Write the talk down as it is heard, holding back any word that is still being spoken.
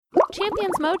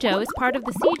Champions Mojo is part of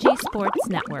the CG Sports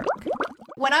Network.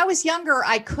 When I was younger,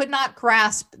 I could not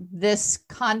grasp this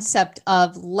concept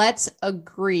of let's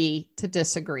agree to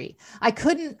disagree. I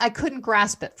couldn't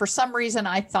grasp it. For some reason,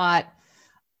 I thought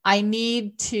I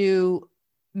need to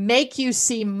make you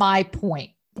see my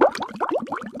point.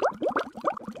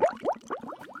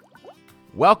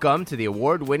 Welcome to the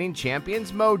award-winning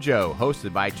Champions Mojo,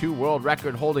 hosted by two world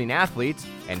record-holding athletes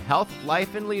and health,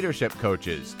 life, and leadership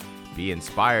coaches. Be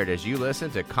inspired as you listen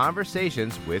to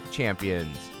Conversations with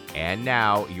Champions. And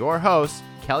now, your hosts,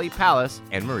 Kelly Palace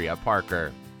and Maria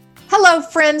Parker. Hello,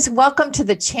 friends. Welcome to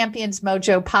the Champions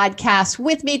Mojo podcast.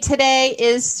 With me today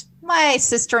is my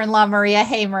sister-in-law, Maria.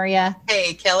 Hey, Maria.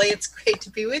 Hey, Kelly. It's great to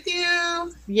be with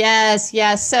you. Yes.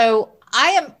 So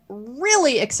I am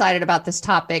really excited about this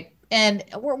topic, and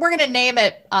we're going to name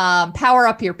it Power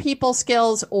Up Your People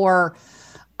Skills, or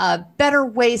better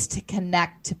ways to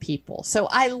connect to people. So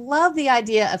I love the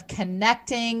idea of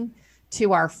connecting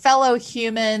to our fellow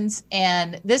humans.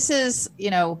 And this is,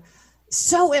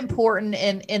 so important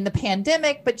in the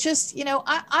pandemic, but just,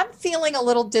 I'm feeling a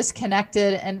little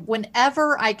disconnected. And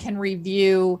whenever I can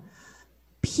review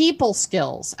people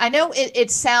skills, I know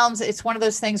it's one of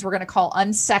those things we're going to call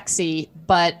unsexy,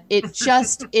 but it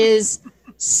just is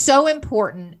so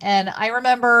important. And I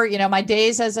remember, my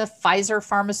days as a Pfizer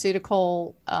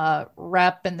pharmaceutical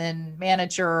rep and then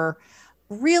manager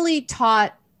really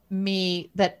taught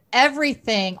me that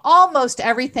almost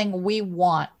everything we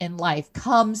want in life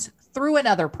comes through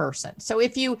another person. So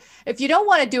if you don't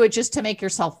want to do it just to make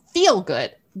yourself feel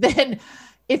good, then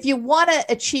if you want to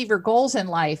achieve your goals in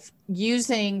life,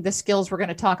 using the skills we're going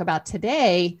to talk about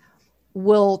today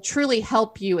will truly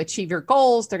help you achieve your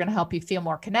goals. They're going to help you feel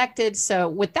more connected. So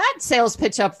with that sales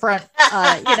pitch up front,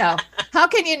 how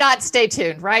can you not stay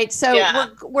tuned, right? So yeah.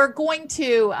 we're going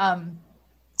to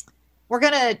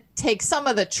take some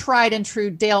of the tried and true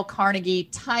Dale Carnegie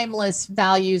timeless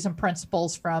values and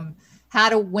principles from How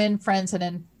to Win Friends and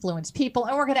Influence People,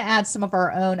 and we're going to add some of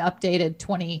our own updated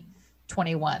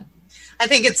 2021. I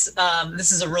think this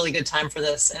is a really good time for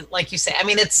this, and like you say, I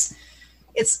mean, it's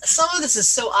some of this is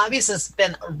so obvious. It's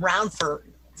been around for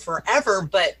forever,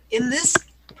 but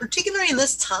particularly in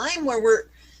this time where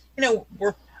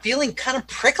we're feeling kind of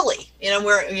prickly.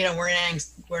 We're in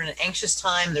an anxious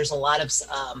time. There's a lot of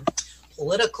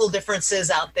political differences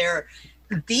out there.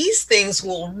 These things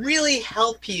will really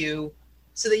help you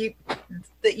so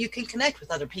that you can connect with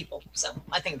other people. So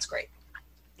I think it's great.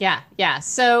 Yeah.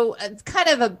 So it's kind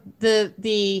of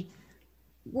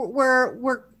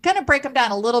we're going to break them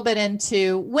down a little bit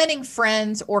into winning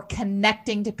friends or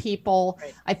connecting to people.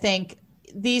 Right. I think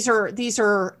these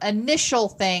are initial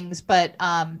things, but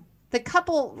the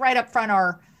couple right up front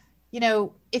are,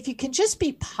 if you can just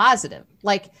be positive,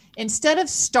 like instead of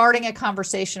starting a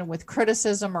conversation with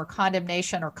criticism or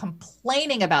condemnation or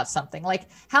complaining about something, like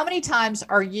how many times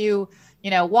are you,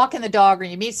 walking the dog or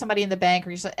you meet somebody in the bank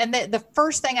and the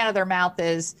first thing out of their mouth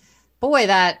is, boy,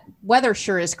 that weather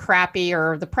sure is crappy,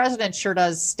 or the president sure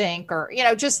does stink, or,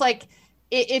 just like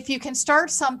if you can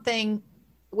start something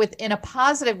in a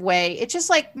positive way, it just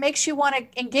like makes you want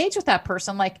to engage with that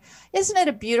person. Like, isn't it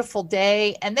a beautiful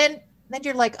day? And then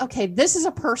you're like, okay, this is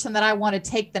a person that I want to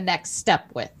take the next step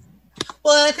with.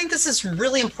 Well, I think this is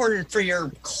really important for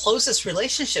your closest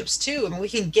relationships too. I mean, we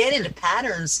can get into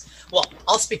patterns. Well,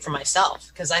 I'll speak for myself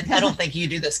because I don't think you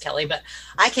do this, Kelly, but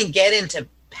I can get into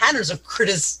patterns of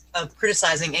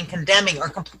criticizing and condemning,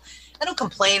 or I don't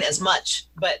complain as much,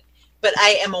 but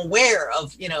I am aware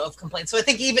of complaints. So I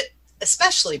think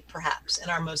especially perhaps in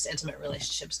our most intimate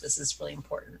relationships, this is really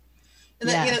important. And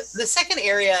then yes. The second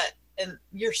area, and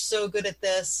you're so good at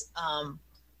this,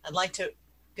 I'd like to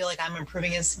feel like I'm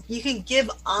improving, is you can give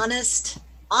honest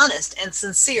and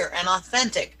sincere and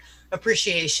authentic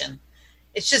appreciation.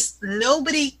 It's just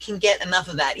nobody can get enough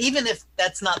of that, even if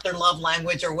that's not their love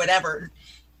language or whatever.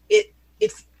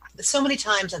 If so many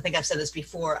times, I think I've said this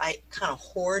before, I kind of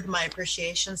hoard my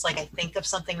appreciations. Like I think of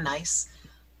something nice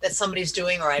that somebody's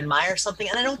doing, or I admire something,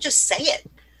 and I don't just say it.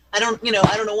 I don't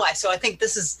know why. So I think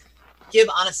this is give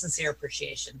honest, sincere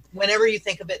appreciation. Whenever you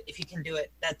think of it, if you can do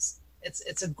it,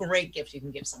 it's a great gift you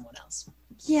can give someone else.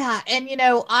 Yeah. And,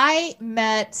 I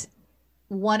met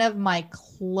one of my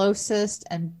closest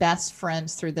and best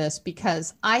friends through this,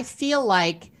 because I feel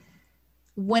like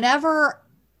whenever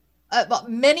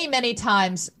many, many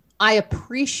times I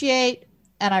appreciate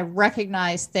and I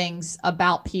recognize things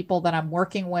about people that I'm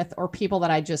working with, or people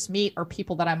that I just meet, or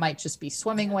people that I might just be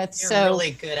swimming with. You're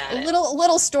really good at it. A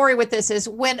little story with this is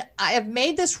when I have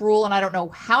made this rule, and I don't know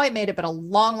how I made it, but a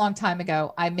long, long time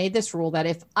ago, I made this rule that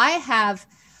if I have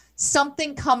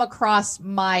something come across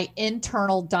my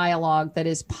internal dialogue that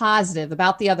is positive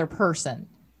about the other person,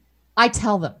 I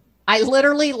tell them. I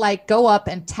literally like go up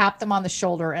and tap them on the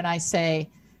shoulder and I say,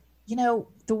 you know,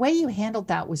 the way you handled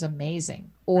that was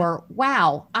amazing. Or,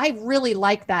 wow, I really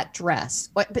like that dress.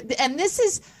 And this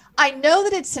is, I know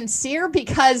that it's sincere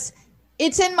because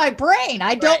it's in my brain.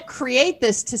 I don't create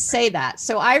this to say that.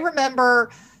 So I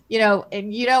remember, you know,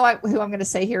 and you know who I'm going to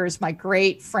say here is my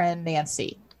great friend,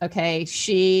 Nancy. Okay.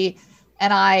 She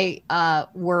and I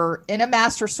were in a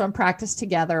master swim practice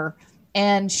together.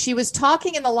 And she was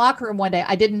talking in the locker room one day.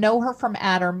 I didn't know her from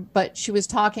Adam, but she was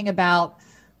talking about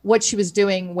what she was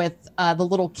doing with the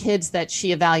little kids that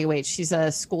she evaluates. She's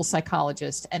a school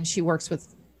psychologist, and she works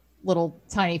with little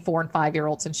tiny 4 and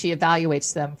 5-year-olds, and she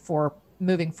evaluates them for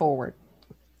moving forward.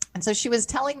 And so she was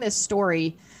telling this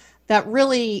story that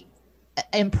really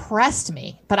impressed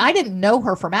me, but I didn't know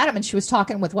her from Adam. And she was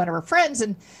talking with one of her friends,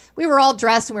 and we were all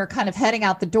dressed and we were kind of heading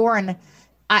out the door. And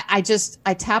I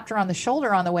tapped her on the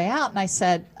shoulder on the way out. And I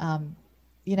said,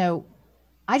 you know,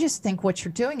 I just think what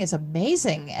you're doing is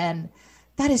amazing. And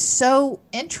that is so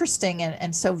interesting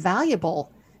and so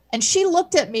valuable. And she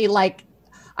looked at me like,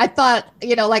 I thought,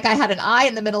 you know, like I had an eye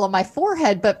in the middle of my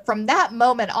forehead. But from that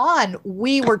moment on,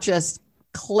 we were just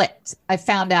clicked. I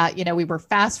found out, you know, we were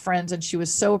fast friends, and she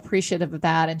was so appreciative of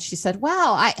that. And she said,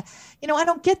 wow, I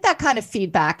don't get that kind of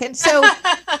feedback. And so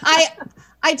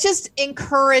I just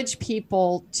encourage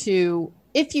people to,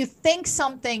 if you think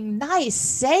something nice,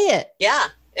 say it. Yeah.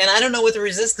 And I don't know what the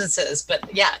resistance is,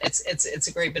 but yeah, it's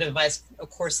a great bit of advice. Of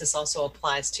course, this also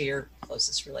applies to your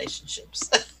closest relationships.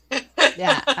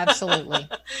 Yeah, absolutely.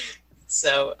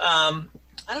 So I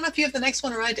don't know if you have the next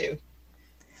one or I do.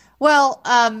 Well,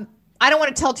 I don't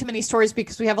want to tell too many stories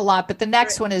because we have a lot, but the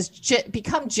next one is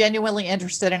become genuinely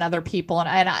interested in other people.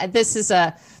 And this is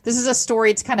a story.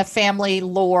 It's kind of family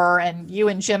lore. And you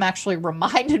and Jim actually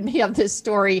reminded me of this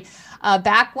story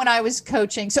back when I was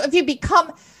coaching. So if you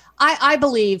become, I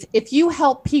believe if you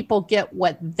help people get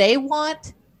what they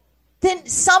want, then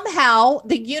somehow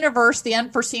the universe, the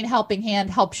unforeseen helping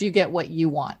hand, helps you get what you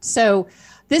want. So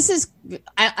this is,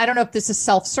 I don't know if this is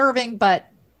self-serving, but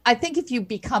I think if you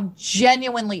become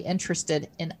genuinely interested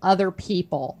in other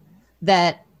people,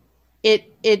 that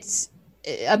it's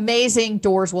amazing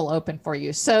doors will open for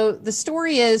you. So the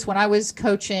story is, when I was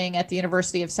coaching at the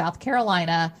University of South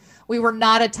Carolina, we were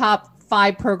not a top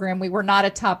 5 program. We were not a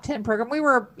top 10 program. We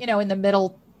were, you know, in the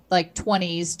middle, like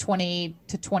 20s, 20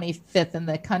 to 25th in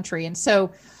the country. And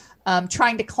so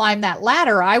trying to climb that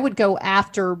ladder, I would go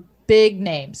after big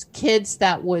names,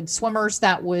 swimmers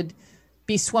that would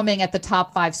be swimming at the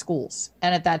top 5 schools.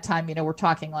 And at that time, you know, we're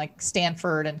talking like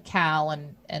Stanford and Cal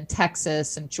and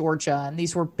Texas and Georgia. And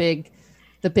these were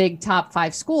the big top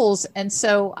 5 schools. And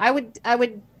so I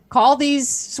would call these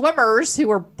swimmers,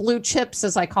 who are blue chips,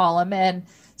 as I call them, and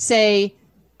say,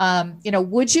 you know,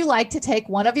 would you like to take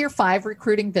one of your 5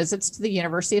 recruiting visits to the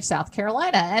University of South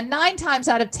Carolina? And 9 times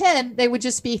out of 10, they would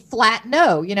just be flat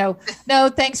no, you know, no,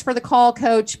 thanks for the call,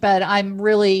 coach, but I'm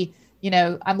really, you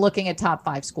know, I'm looking at top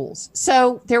 5 schools.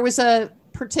 So there was a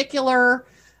particular,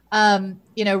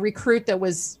 you know, recruit that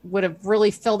would have really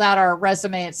filled out our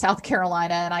resume at South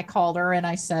Carolina. And I called her and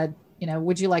I said, you know,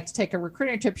 would you like to take a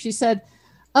recruiting trip? She said,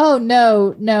 oh,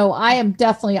 no,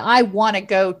 I want to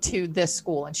go to this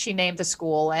school. And she named the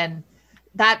school, and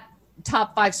that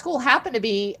top 5 school happened to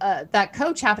be, that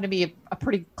coach happened to be a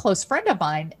pretty close friend of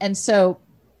mine. And so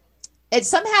it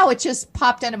just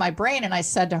popped into my brain. And I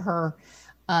said to her,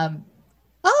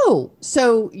 oh,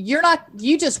 so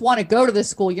you just want to go to this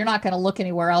school. You're not going to look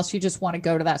anywhere else. You just want to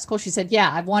go to that school. She said,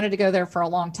 yeah, I've wanted to go there for a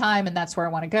long time, and that's where I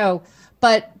want to go,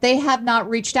 but they have not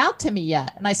reached out to me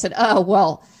yet. And I said, oh,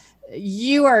 well,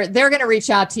 they're going to reach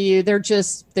out to you. They're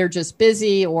just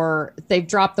busy, or they've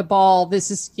dropped the ball.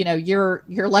 This is, you know, you're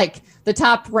like the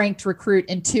top ranked recruit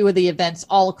in 2 of the events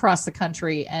all across the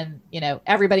country. And, you know,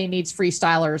 everybody needs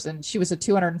freestylers. And she was a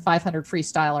 200 and 500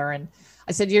 freestyler. And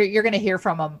I said, you're going to hear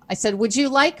from him. I said, would you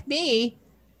like me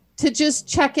to just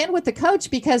check in with the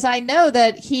coach? Because I know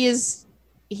that he's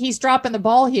dropping the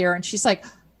ball here. And she's like,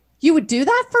 you would do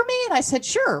that for me? And I said,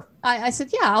 sure. I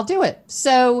said, yeah, I'll do it.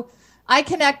 So I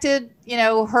connected, you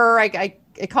know, her, I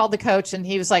called the coach, and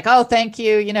he was like, oh, thank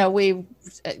you. You know,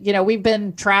 we've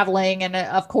been traveling, and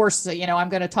of course, you know, I'm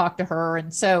going to talk to her.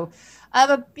 And so,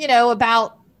 you know,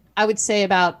 I would say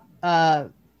about a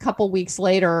couple weeks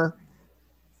later,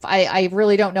 I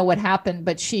really don't know what happened,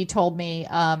 but she told me,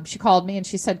 she called me and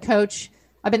she said, Coach,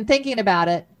 I've been thinking about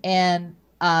it, and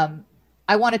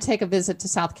I want to take a visit to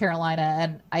South Carolina,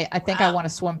 and I think I want to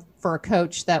swim for a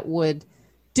coach that would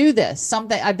do this,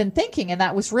 something I've been thinking. And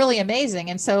that was really amazing.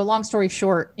 And so long story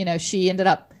short, you know, she ended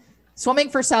up swimming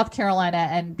for South Carolina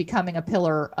and becoming a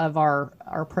pillar of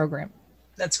our program.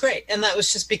 That's great. And that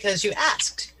was just because you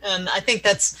asked. And I think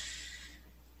that's,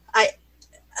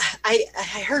 I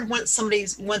heard somebody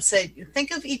once say,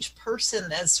 think of each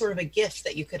person as sort of a gift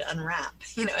that you could unwrap,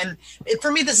 and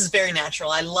for me, this is very natural.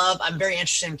 I'm very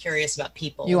interested and curious about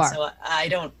people. You are. So I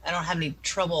don't have any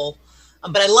trouble,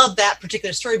 but I love that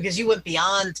particular story because you went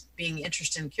beyond being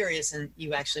interested and curious and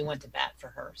you actually went to bat for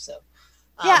her. So.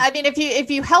 Yeah, I mean, if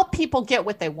you help people get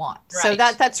what they want, right. So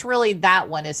that's really that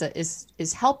one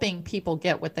is helping people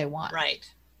get what they want. Right.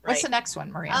 What's the next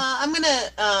one, Maria? I'm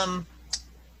gonna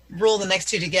roll the next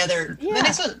two together. Yeah.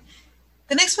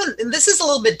 The next one, and this is a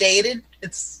little bit dated.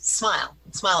 It's smile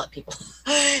at people,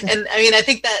 and I mean, I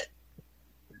think that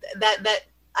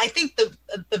I think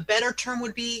the better term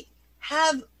would be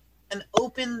have an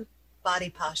open body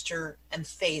posture and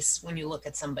face when you look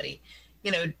at somebody,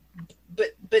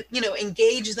 but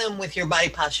engage them with your body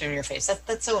posture and your face.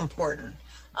 That's so important.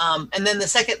 And then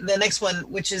the next one,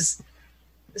 which is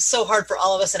so hard for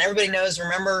all of us, and everybody knows,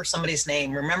 remember somebody's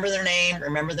name. Remember their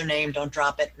name. Don't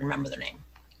drop it. Remember their name.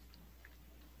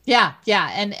 Yeah.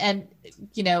 And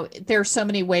there's so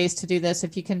many ways to do this.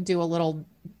 If you can do a little,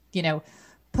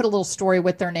 put a little story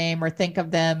with their name or think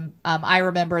of them. I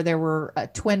remember there were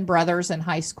twin brothers in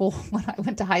high school when I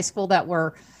went to high school that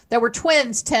were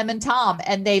twins, Tim and Tom,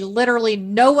 and they literally,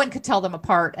 no one could tell them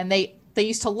apart. And they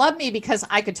used to love me because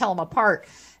I could tell them apart.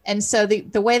 And so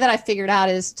the way that I figured out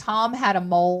is Tom had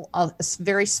a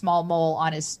very small mole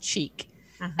on his cheek.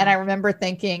 Mm-hmm. And I remember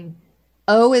thinking,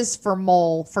 O is for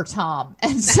mole for Tom.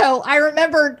 And so I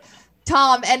remembered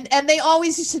Tom, and they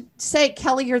always used to say,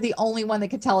 Kelly, you're the only one that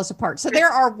could tell us apart. So there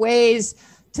are ways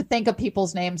to think of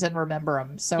people's names and remember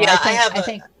them. So yeah, I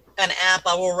think an app.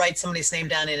 I will write somebody's name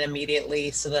down immediately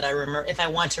so that I remember if I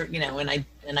want to,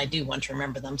 and I do want to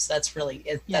remember them. So that's really,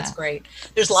 that's great.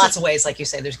 There's lots of ways, like you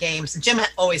say, there's games. Jim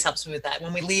always helps me with that.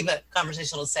 When we leave a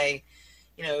conversation, he'll say,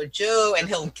 Joe, and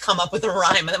he'll come up with a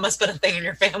rhyme, and that must have been a thing in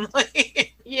your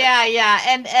family. Yeah.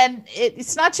 And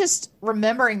it's not just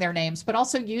remembering their names, but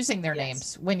also using their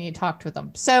names when you talk with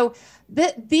them. So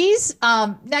these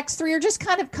next three are just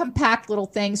kind of compact little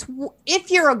things.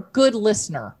 If you're a good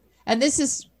listener, and this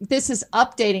is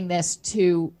updating this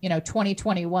to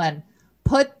 2021,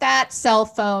 put that cell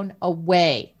phone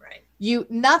away.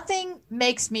 Right. Nothing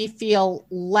makes me feel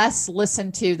less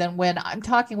listened to than when I'm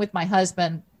talking with my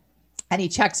husband and he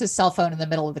checks his cell phone in the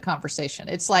middle of the conversation.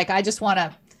 It's like, I just want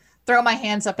to throw my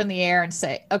hands up in the air and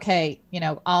say, okay,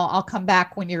 I'll come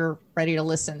back when you're ready to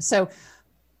listen. So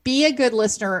be a good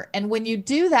listener. And when you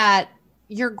do that,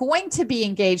 you're going to be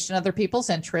engaged in other people's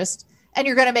interests and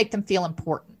you're going to make them feel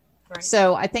important. Right.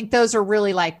 So I think those are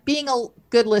really like being a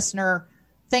good listener,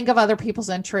 think of other people's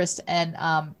interests. And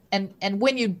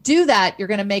when you do that, you're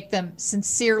going to make them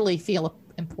sincerely feel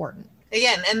important.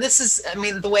 Again, and this is,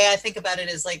 the way I think about it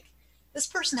is like, this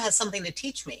person has something to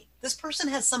teach me. This person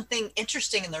has something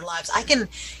interesting in their lives. I can,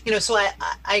 so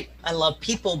I love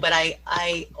people, but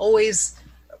I always,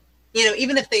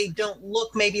 even if they don't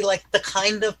look maybe like the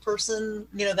kind of person,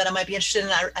 that I might be interested in,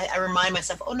 I remind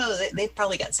myself, oh no, they've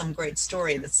probably got some great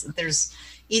story.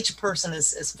 Each person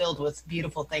is filled with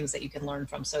beautiful things that you can learn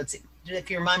from. So if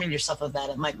you're reminding yourself of that,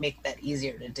 it might make that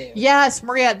easier to do. Yes,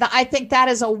 Maria, I think that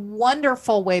is a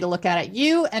wonderful way to look at it.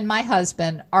 You and my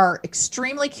husband are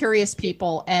extremely curious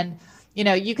people. And,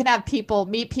 you can have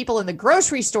meet people in the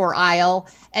grocery store aisle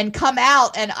and come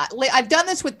out. And I've done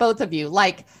this with both of you,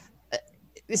 like,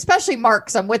 especially Mark,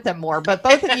 because I'm with them more, but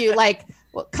both of you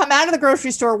come out of the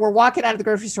grocery store. We're walking out of the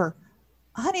grocery store.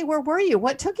 Honey, where were you?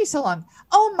 What took you so long?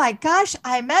 Oh my gosh,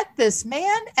 I met this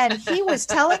man and he was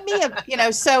telling me,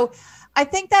 so I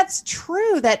think that's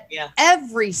true that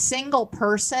every single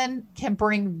person can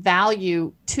bring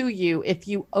value to you if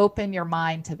you open your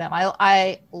mind to them.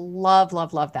 I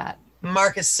love that.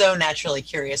 Mark is so naturally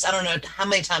curious. I don't know how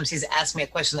many times he's asked me a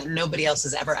question that nobody else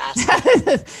has ever asked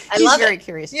me. He's very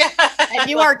curious. Yeah. And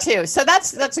you are too. So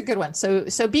that's a good one.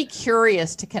 So be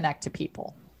curious to connect to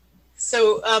people.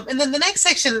 So, and then the next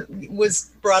section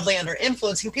was broadly under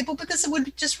influencing people, but this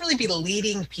would just really be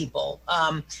leading people.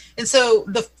 And so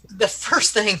the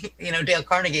first thing, Dale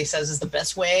Carnegie says is the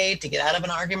best way to get out of an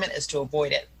argument is to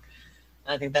avoid it.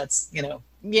 I think that's,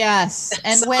 yes.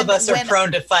 And some of us are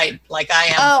prone to fight like I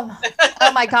am.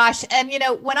 Oh my gosh. And,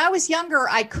 when I was younger,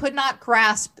 I could not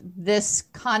grasp this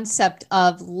concept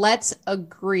of let's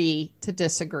agree to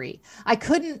disagree. I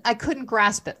couldn't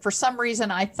grasp it. For some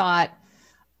reason, I thought,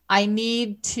 I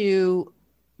need to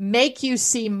make you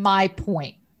see my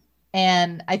point.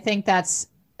 And I think that's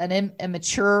an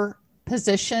immature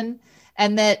position,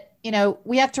 and that,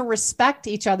 we have to respect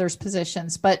each other's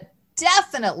positions, but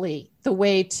definitely the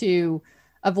way to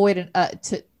avoid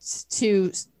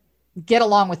to get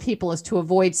along with people is to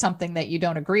avoid something that you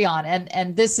don't agree on.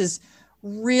 And this is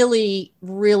really,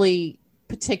 really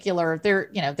particular.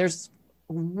 There's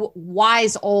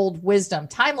wise old wisdom,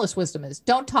 timeless wisdom is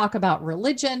don't talk about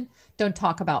religion, don't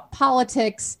talk about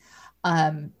politics.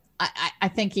 I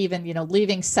think even,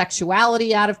 leaving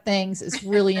sexuality out of things is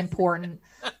really important,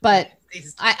 but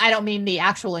I don't mean the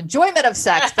actual enjoyment of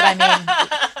sex, but I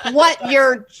mean what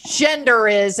your gender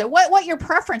is, what your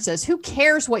preference is. Who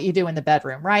cares what you do in the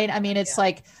bedroom, right? I mean, it's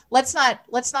like, let's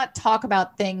not talk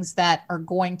about things that are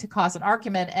going to cause an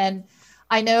argument. And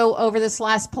I know over this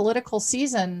last political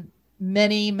season,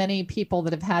 many, many people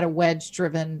that have had a wedge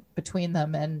driven between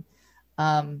them. And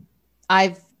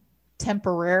I've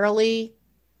temporarily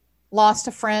lost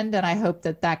a friend, and I hope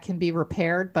that can be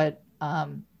repaired. But,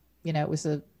 it was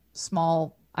a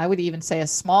small, I would even say a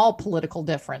small political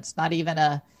difference, not even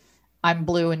I'm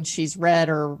blue and she's red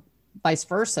or vice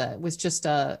versa. It was just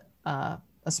a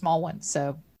small one.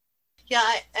 So. Yeah.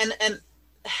 And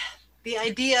the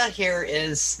idea here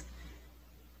is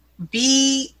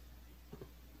be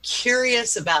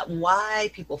curious about why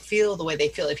people feel the way they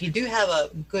feel. If you do have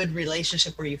a good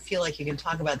relationship where you feel like you can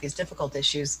talk about these difficult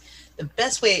issues, the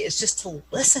best way is just to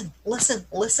listen.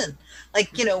 Like,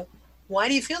 why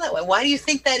do you feel that way? Why do you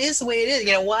think that is the way it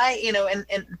is? Why,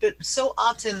 but so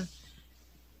often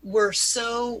we're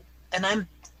so, and I'm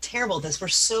terrible at this, we're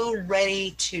so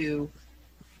ready to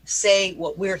say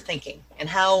what we're thinking and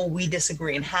how we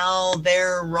disagree and how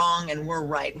they're wrong and we're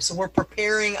right. So we're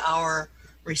preparing our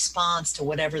response to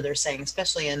whatever they're saying,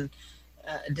 especially in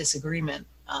a disagreement.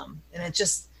 And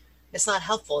it's not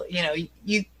helpful.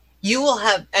 You will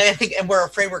have, and we're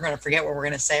afraid we're going to forget what we're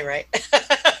going to say, right?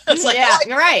 It's like, yeah,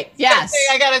 you're right. Yes.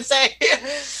 I gotta say,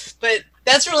 but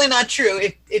that's really not true.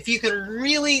 If you can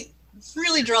really,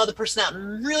 really draw the person out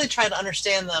and really try to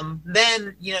understand them,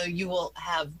 then, you will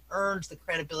have earned the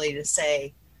credibility to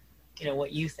say,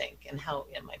 what you think and how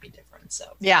it might be different. So,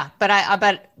 yeah,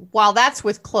 but while that's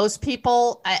with close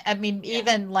people, I mean,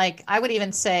 even like, I would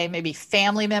even say maybe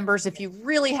family members, if you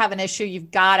really have an issue,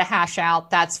 you've got to hash out,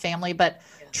 that's family. But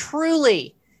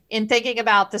truly, in thinking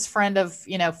about this friend of,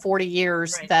 40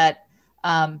 years, right, that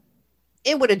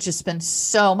it would have just been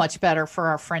so much better for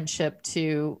our friendship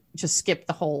to just skip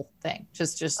the whole thing.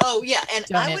 Just. Oh yeah. And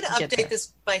I would update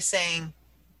this by saying,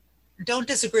 don't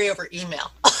disagree over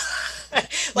email.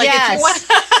 Like, yes,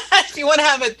 if you want to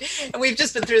have and we've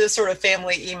just been through this sort of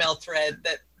family email thread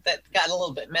that got a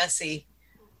little bit messy,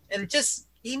 and just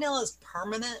email is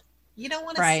permanent. You don't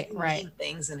want to say mean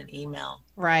things in an email.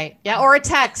 Right. Yeah. Or a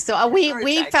text. So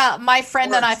we found, my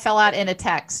friend and I fell out in a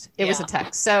text. It was a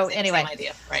text. So anyway, same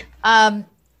idea. Right.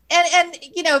 And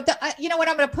you know what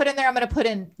I'm going to put in there? I'm going to put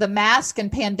in the mask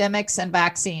and pandemics and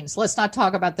vaccines. Let's not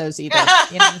talk about those either.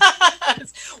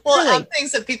 Well, really.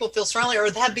 Things that people feel strongly or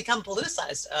have become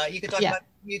politicized. You could talk about.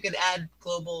 You could add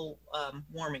global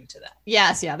warming to that.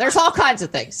 Yes. Yeah. There's all kinds of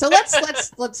things. So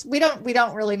let's. We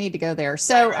don't really need to go there.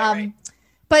 So right.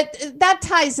 But that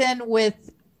ties in with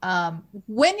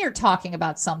when you're talking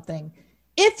about something.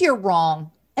 If you're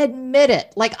wrong, admit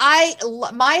it. Like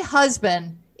my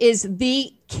husband is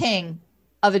the king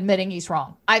of admitting he's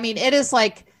wrong. I mean, it is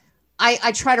like,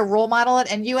 I try to role model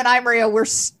it, and you and I, Maria, we're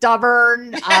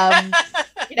stubborn.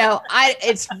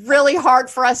 It's really hard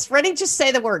for us. Ready? Just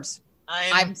say the words.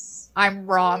 I'm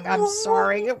wrong. I'm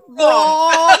sorry.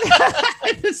 Wrong.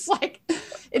 It's like,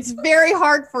 it's very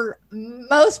hard for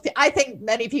I think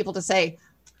many people to say,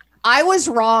 I was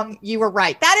wrong. You were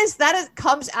right. That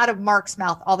comes out of Mark's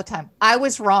mouth all the time. I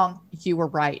was wrong. You were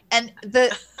right. And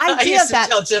the idea I used of that. To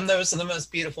tell Jim those are the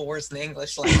most beautiful words in the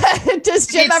English language. Does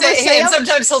Jim ever say them? And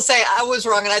sometimes he'll say, I was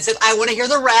wrong. And I said, I want to hear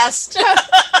the rest.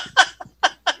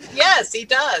 Yes, he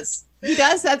does. He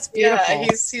does. That's beautiful.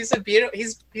 Yeah,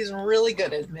 he's really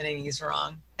good at admitting he's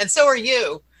wrong. And so are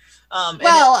you.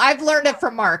 I've learned it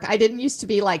from Mark. I didn't used to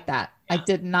be like that. Yeah. I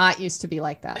did not used to be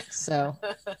like that. So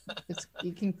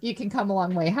you can come a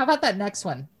long way. How about that next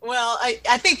one? Well,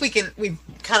 I think we've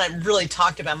kind of really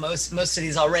talked about most of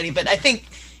these already, but I think,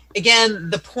 again,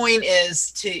 the point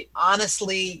is to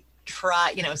honestly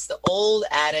try, it's the old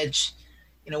adage,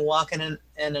 walking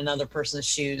in another person's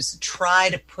shoes, try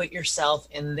to put yourself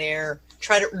in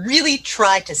try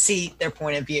to see their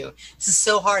point of view. This is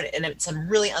so hard, and it's a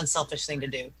really unselfish thing to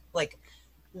do. Like,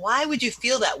 why would you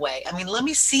feel that way? I mean, let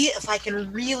me see if I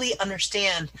can really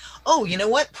understand. Oh, you know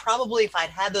what? Probably if I'd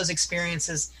had those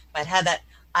experiences, if I'd had that,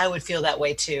 I would feel that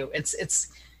way too. It's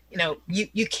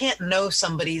you can't know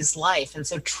somebody's life. And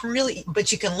so truly,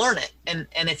 but you can learn it. And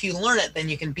if you learn it, then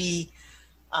you can be,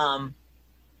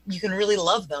 you can really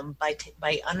love them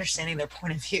by understanding their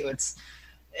point of view.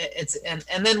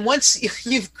 And then once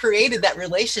you've created that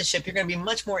relationship, you're going to be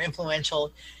much more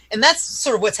influential. And that's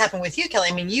sort of what's happened with you, Kelly.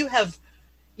 I mean, we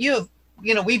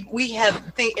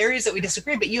have areas that we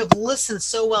disagree, but you have listened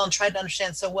so well and tried to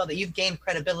understand so well that you've gained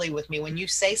credibility with me. When you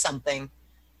say something,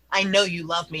 I know you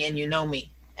love me and you know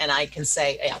me, and I can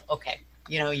say, yeah, okay,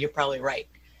 you're probably right.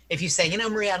 If you say,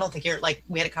 Maria, I don't think you're, like,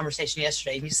 we had a conversation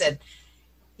yesterday and you said,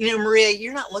 Maria,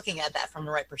 you're not looking at that from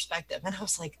the right perspective. And I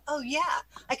was like, oh yeah,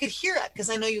 I could hear it because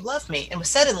I know you love me, and was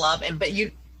said in love. And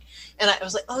I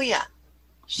was like, oh yeah,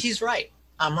 she's right.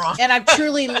 I'm wrong. And I've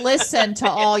truly listened to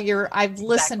all your,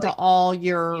 to all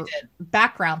your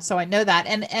background. So I know that.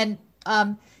 And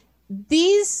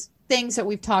these things that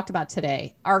we've talked about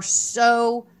today are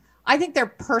I think they're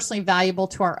personally valuable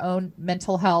to our own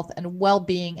mental health and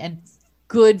well-being and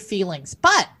good feelings.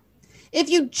 But if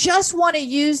you just want to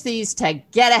use these to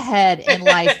get ahead in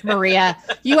life, Maria,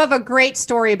 you have a great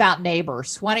story about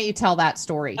Neighbors. Why don't you tell that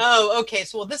story? Oh, okay.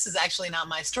 So, this is actually not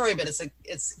my story, but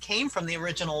it came from the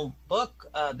original book,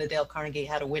 the Dale Carnegie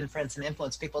How to Win Friends and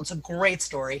Influence People. It's a great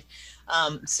story.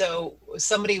 So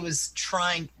somebody was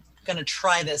going to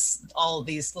try all of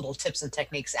these little tips and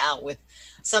techniques out with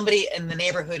somebody in the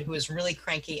neighborhood who was really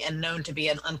cranky and known to be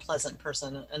an unpleasant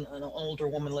person, an older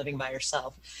woman living by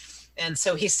herself. And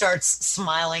so he starts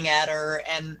smiling at her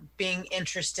and being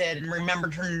interested, and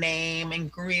remembered her name and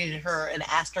greeted her and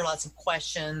asked her lots of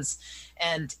questions.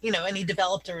 And, and he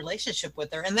developed a relationship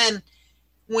with her. And then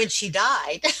when she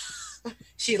died,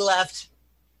 she left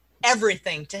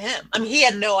everything to him. I mean, he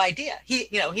had no idea. He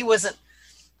wasn't,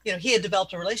 he had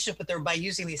developed a relationship with her by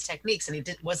using these techniques, and he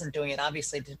wasn't doing it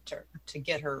obviously to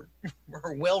get her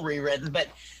will rewritten. But,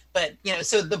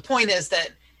 so the point is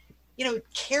that,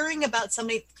 caring about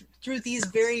somebody through these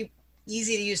very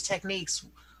easy to use techniques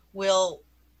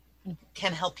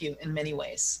can help you in many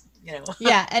ways,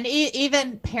 Yeah. And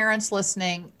even parents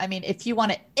listening, I mean, if you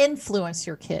want to influence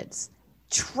your kids,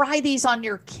 try these on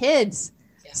your kids.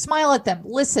 Yeah. Smile at them,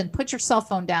 listen, put your cell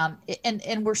phone down.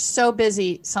 And we're so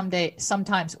busy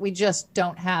sometimes we just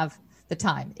don't have the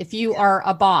time. If you are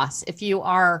a boss, if you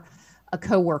are a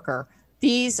coworker,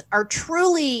 these are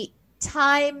truly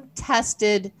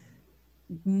time-tested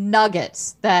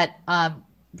nuggets that are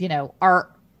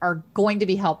going to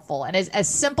be helpful. And as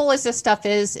simple as this stuff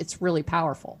is, it's really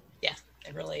powerful. Yeah,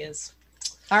 it really is.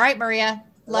 All right, Maria.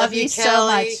 Love you Kelly. So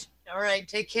much. All right,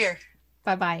 take care.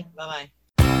 Bye-bye. Bye-bye.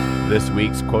 This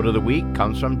week's quote of the week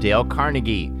comes from Dale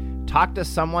Carnegie. Talk to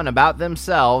someone about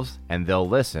themselves and they'll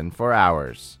listen for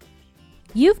hours.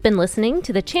 You've been listening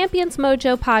to the Champions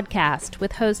Mojo podcast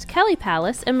with host Kelly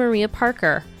Palace and Maria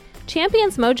Parker.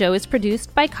 Champions Mojo is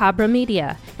produced by Cabra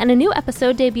Media, and a new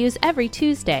episode debuts every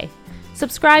Tuesday.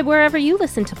 Subscribe wherever you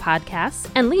listen to podcasts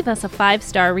and leave us a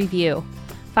 5-star review.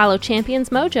 Follow Champions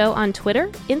Mojo on Twitter,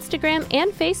 Instagram,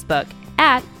 and Facebook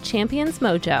 @Champions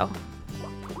Mojo.